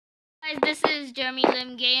Guys, this is Jeremy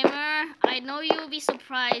Lim Gamer. I know you'll be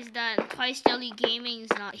surprised that Twice Jelly Gaming is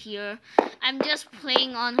not here. I'm just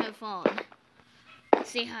playing on her phone.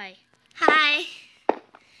 Say hi. Hi.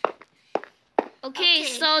 Okay,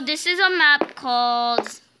 so this is a map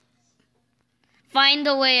called Find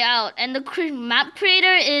a Way Out, and the map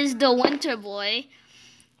creator is the Winter Boy.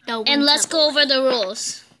 And let's go over the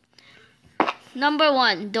rules. Number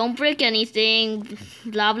 1, don't break anything.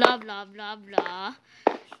 Blah blah blah blah blah.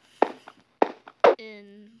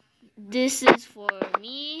 And this is for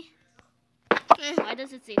me. Why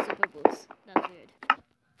does it say Super Boost? That's weird.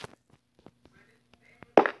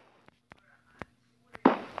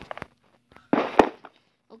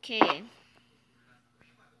 Okay.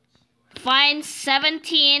 Find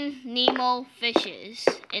 17 Nemo fishes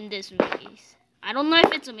in this maze. I don't know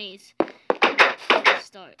if it's a maze.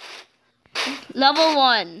 Start. Level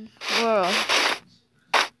 1, world.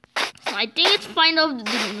 So I think it's find the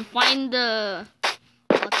button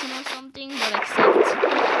or something, but except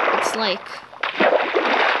it's like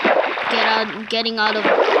getting out of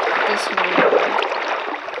this world.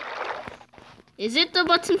 Is it the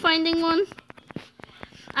button finding one?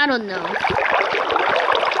 I don't know.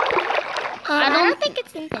 I don't think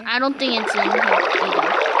it's in there. I don't think it's in here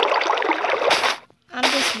either. I'm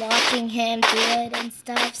just watching him do it and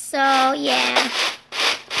stuff, so yeah.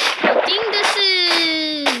 I think this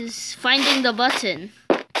is finding the button.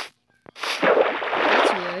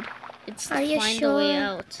 That's weird. It's Are you find sure? a way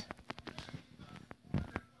out.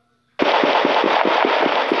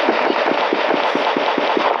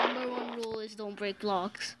 Number 1 rule is don't break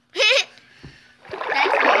blocks.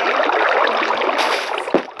 That's weird.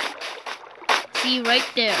 See right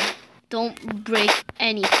there. Don't break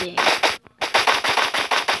anything.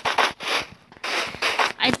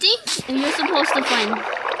 I think you're supposed to find.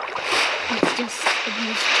 Let's just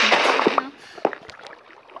abuse chance now.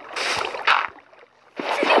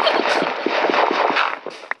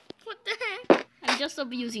 What the heck? I'm just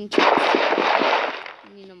abusing chance.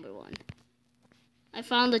 Only number 1. I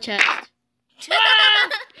found the chest.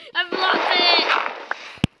 I blocked it.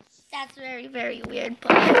 That's very, very weird,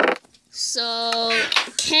 but So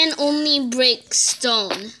can only break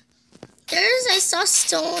stone. I saw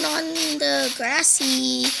stone on the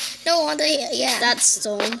grassy. No, on the yeah. That's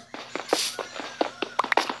stone.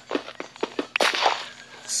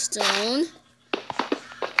 Stone.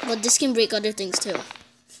 But this can break other things too.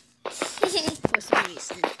 For some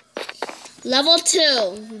reason. Level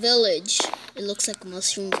 2, village. It looks like a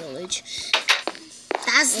mushroom village.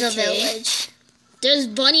 That's the village. There's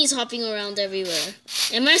bunnies hopping around everywhere.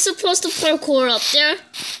 Am I supposed to parkour up there?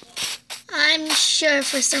 I'm sure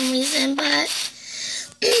for some reason, but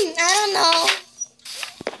I don't know.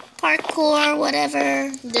 Parkour,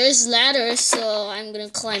 whatever. There's ladders, so I'm gonna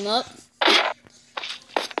climb up.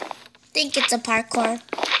 Think it's a parkour.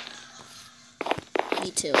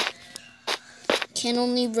 Me too. Can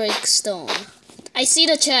only break stone. I see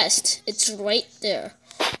the chest. It's right there.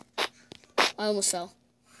 I almost fell.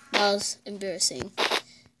 That was embarrassing.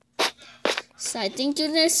 So I think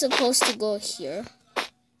you're supposed to go here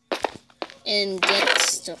and get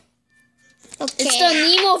stuff. Okay. It's the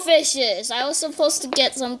Nemo fishes. I was supposed to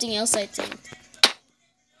get something else, I think.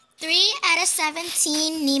 3 out of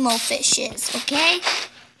 17 Nemo fishes, okay?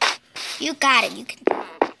 You got it. You can do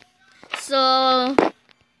it. So,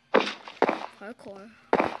 parkour.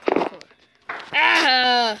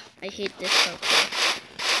 Ah! I hate this parkour.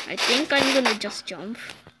 I think I'm gonna just jump.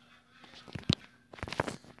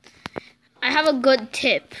 I have a good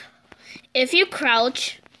tip. If you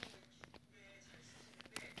crouch,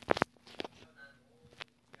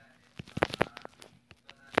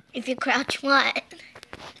 what?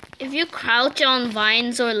 If you crouch on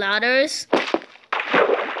vines or ladders, you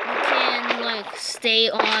can like stay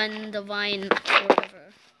on the vine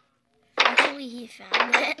forever. Actually, he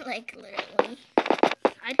found it, like literally.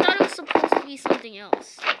 I thought it was supposed to be something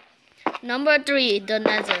else. Number 3, the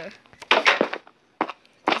nether.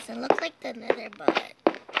 Doesn't look like the nether, but I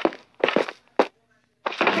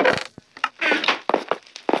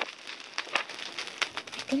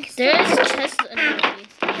think There's chests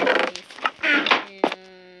underneath,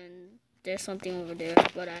 and there's something over there,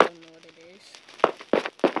 but I don't know what it is.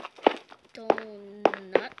 Do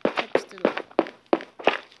not touch the light.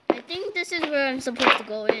 I think this is where I'm supposed to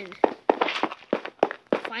go in.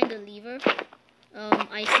 Find a lever.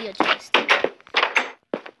 I see a chest.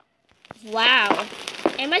 Wow.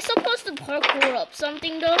 Am I supposed to parkour up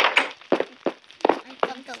something though? I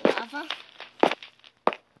think the lava.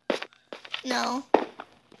 No.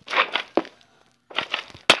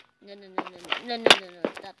 No.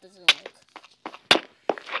 That doesn't work.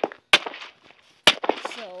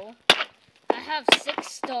 So have 6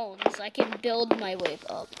 stones. I can build my way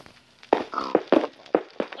up.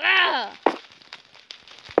 Ah!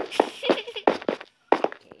 Okay.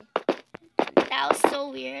 That was so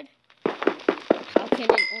weird. How can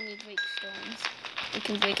it only break stones? It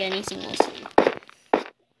can break anything mostly.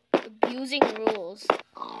 Abusing rules.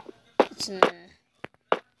 It's, am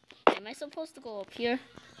I supposed to go up here?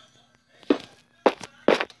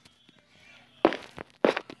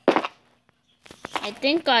 I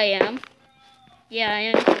think I am. Yeah, I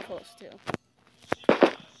am supposed to.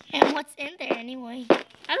 And what's in there anyway?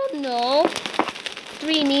 I don't know.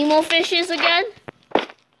 3 Nemo fishes again?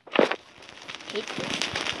 Hate this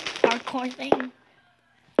Parkour thing.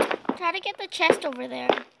 Try to get the chest over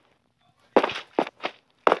there.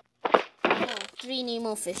 Oh, 3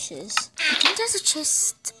 Nemo fishes. I think there's a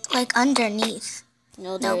chest like underneath.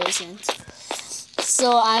 No, there isn't.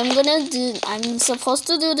 So I'm supposed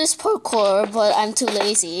to do this parkour, but I'm too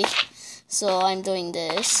lazy. So I'm doing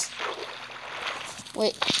this.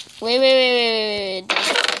 Wait. There's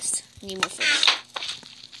a chest. Nemo fish.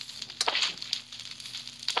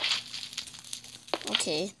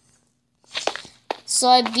 Okay. So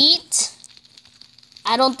I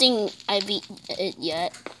don't think I beat it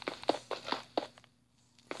yet.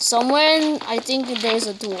 Somewhere I think there's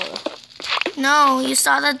a door. No, you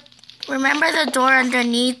saw remember the door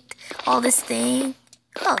underneath all this thing?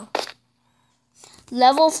 Oh.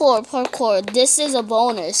 Level 4 parkour. This is a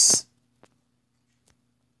bonus.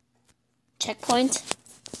 Checkpoint.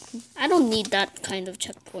 I don't need that kind of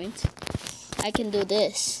checkpoint. I can do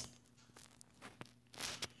this.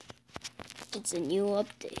 It's a new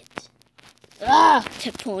update. Ah,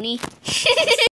 tech pony.